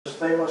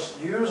they must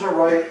use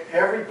aright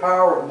every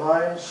power of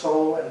mind,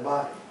 soul, and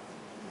body.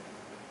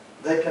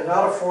 They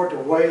cannot afford to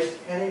waste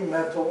any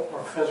mental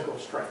or physical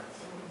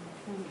strength.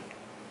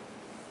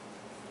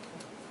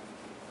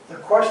 The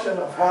question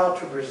of how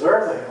to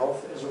preserve the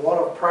health is one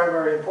of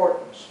primary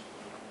importance.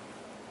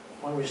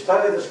 When we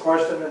study this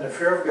question in the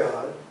fear of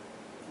God,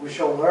 we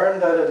shall learn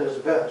that it is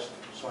best.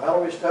 So how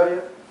do we study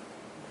it?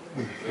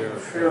 In the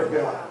fear of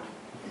God.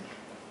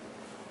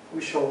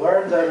 We shall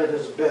learn that it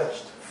is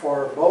best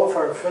for both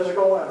our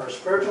physical and our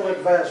spiritual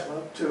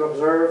advancement to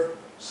observe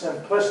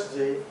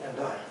simplicity in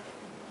diet.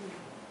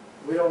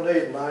 We don't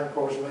need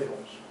 9-course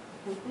meals.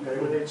 Okay,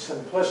 we need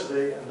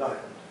simplicity in diet.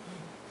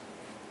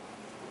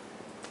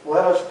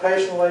 Let us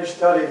patiently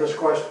study this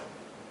question.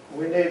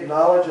 We need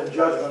knowledge and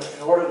judgment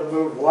in order to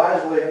move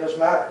wisely in this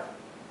matter.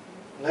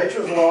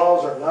 Nature's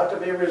laws are not to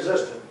be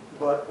resisted,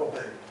 but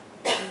obeyed.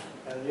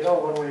 And you know,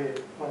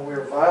 when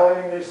we're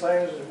violating these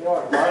things, you know,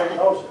 our body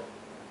knows it.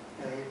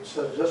 And he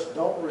says, just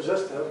don't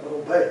resist it, but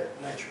obey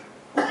nature.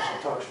 That's what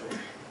he talks to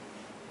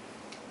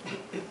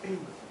you.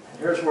 And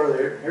here's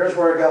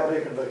where it got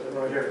me convicted,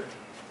 right here.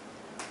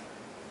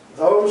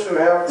 Those who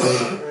have,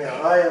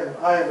 I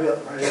am it,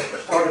 right here,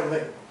 starting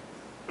me.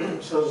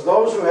 It says,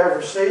 those who have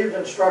received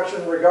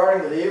instruction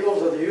regarding the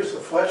evils of the use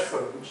of flesh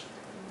foods,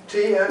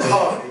 tea and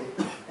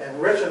coffee,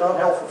 and rich and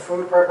unhealthful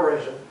food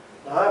preparation.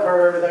 Now, I've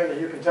heard everything that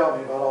you can tell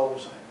me about all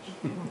those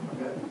things.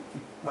 Okay?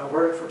 I've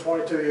heard it for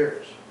 22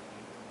 years.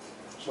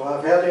 So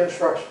I've had the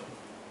instruction.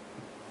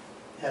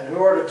 And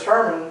who are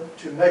determined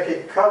to make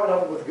a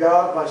covenant with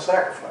God by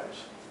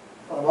sacrifice.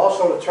 But I'm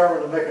also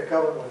determined to make a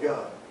covenant with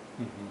God.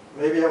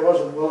 Maybe I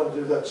wasn't willing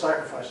to do that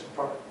sacrificing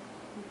part.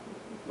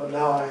 But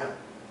now I am.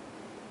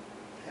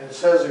 And it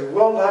says, who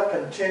will not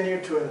continue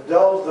to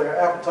indulge their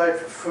appetite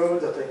for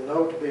food that they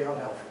know to be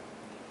unhealthy.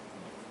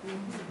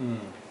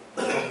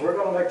 So if we're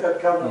going to make that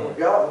covenant with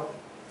God,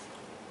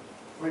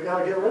 we've got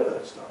to get rid of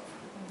that stuff.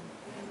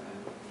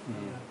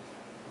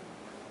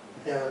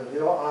 And, you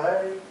know,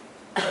 I,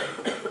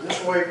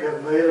 this week,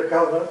 have made a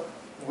covenant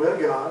with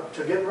God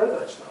to get rid of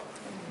that stuff.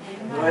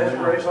 And by His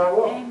grace, I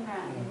will.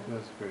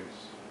 God's grace.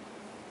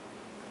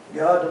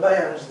 God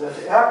demands that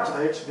the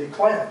appetites be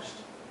cleansed.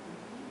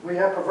 We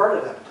have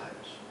perverted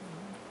appetites.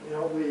 You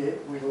know,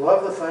 we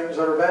love the things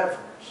that are bad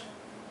for us.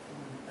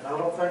 And I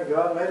don't think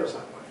God made us that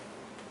way.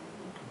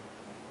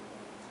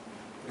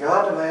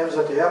 God demands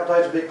that the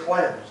appetites be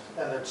cleansed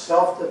and that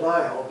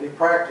self-denial be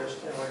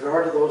practiced in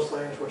regard to those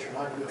things which are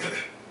not good.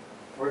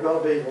 We're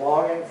going to be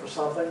longing for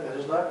something that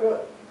is not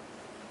good.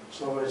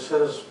 So it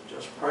says,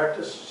 just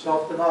practice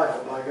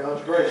self-denial by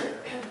God's grace.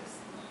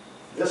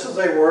 This is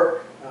a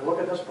work, now look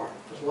at this part,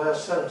 this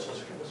last sentence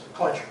is a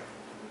clincher.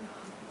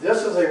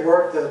 This is a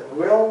work that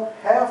will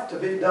have to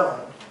be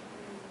done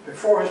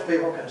before His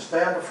people can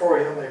stand before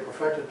Him a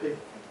perfected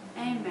people.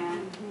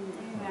 Amen.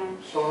 Amen.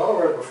 So in other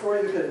words, before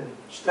you can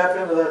step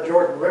into that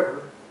Jordan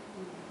River,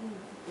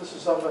 this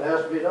is something that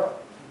has to be done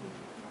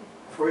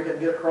before you can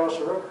get across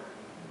the river.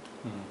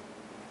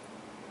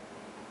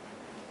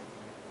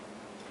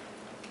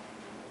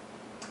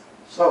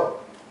 So,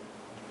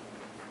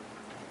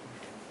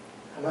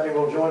 how many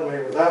will join me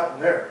with that one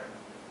there?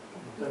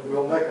 That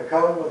we'll make a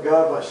covenant with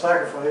God by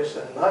sacrifice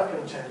and not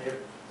continue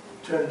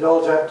to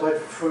indulge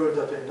appetite for food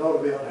that they know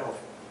to be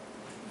unhealthy.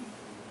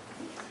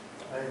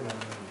 Amen.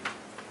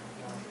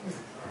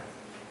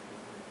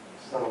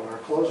 So, our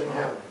closing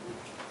hymn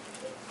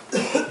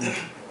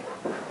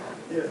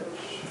is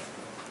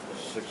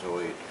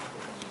 608.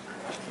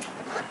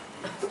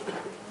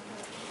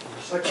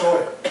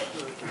 608.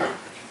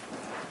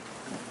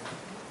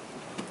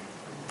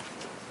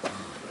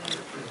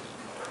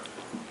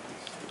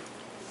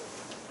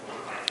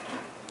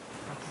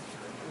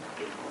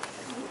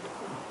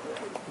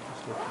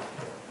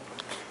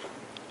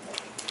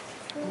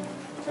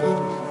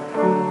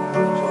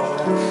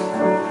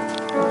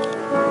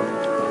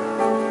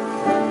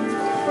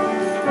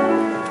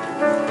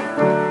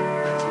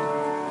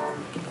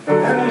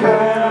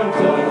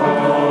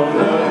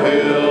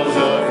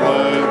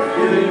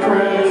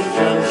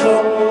 Christian soul.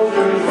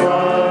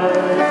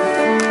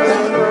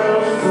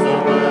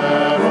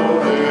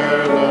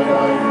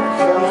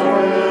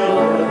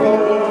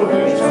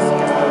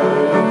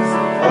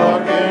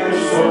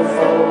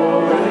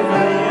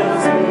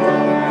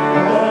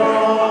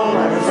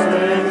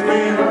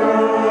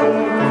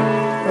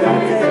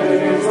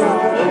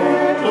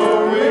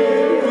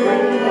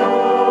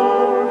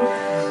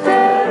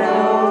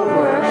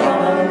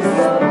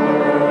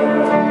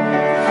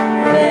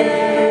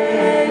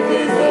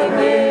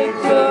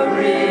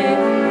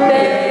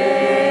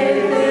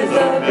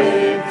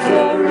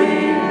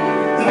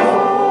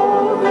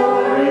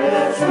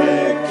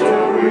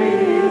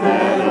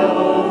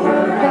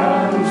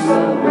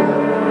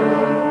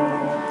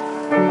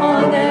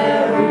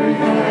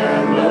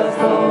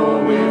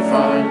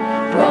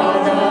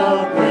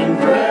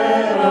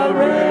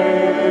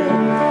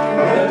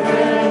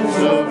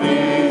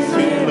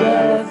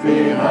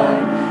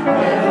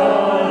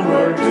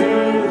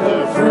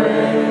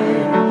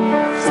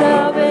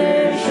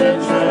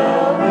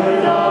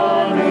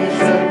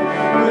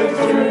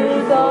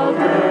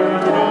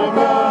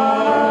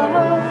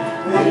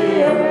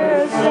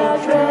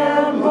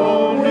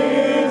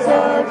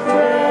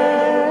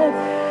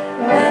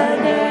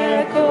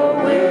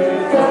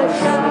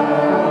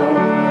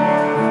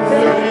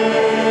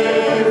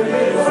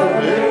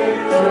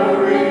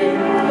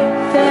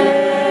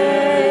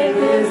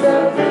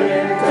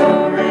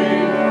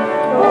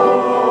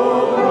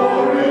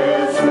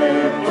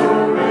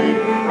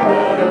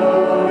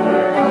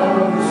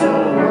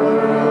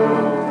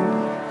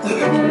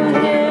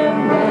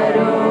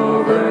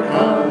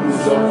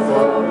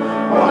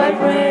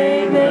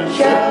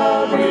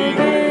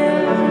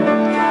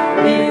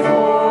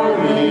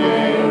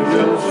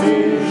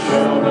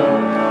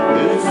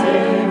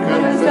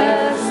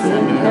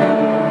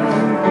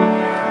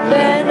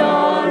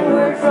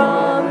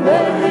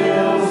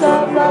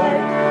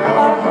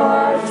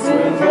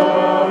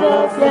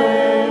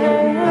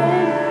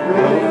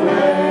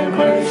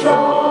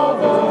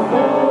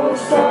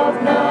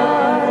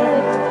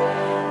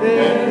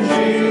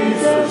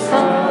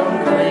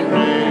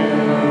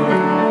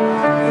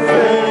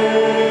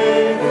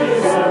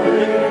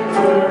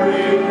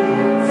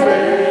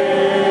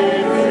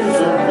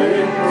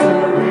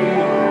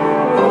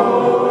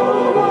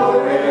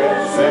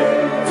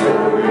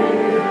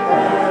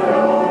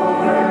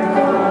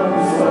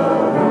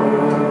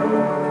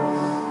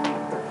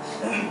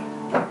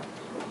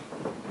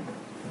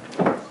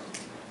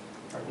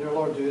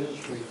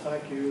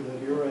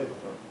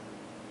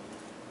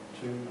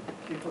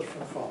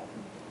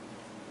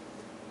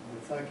 We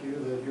thank you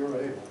that you're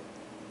able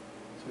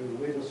to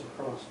lead us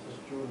across this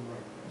Jordan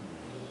River,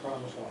 to the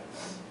promised land.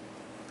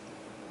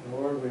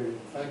 Lord, we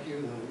thank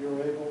you that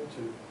you're able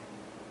to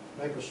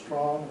make us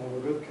strong and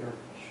of a good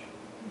courage,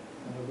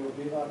 and that we'll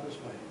be not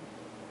dismayed.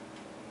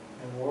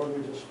 And Lord,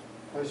 we just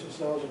place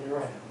ourselves in your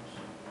hands.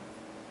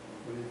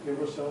 We give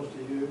ourselves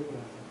to you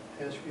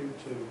and ask you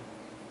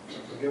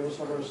to forgive us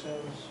of our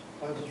sins,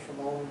 cleanse us from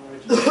all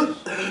unrighteousness,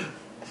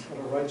 put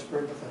a right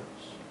spirit within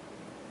us,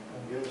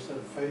 and give us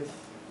that faith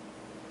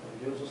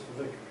that gives us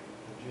the victory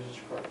in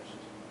Jesus Christ.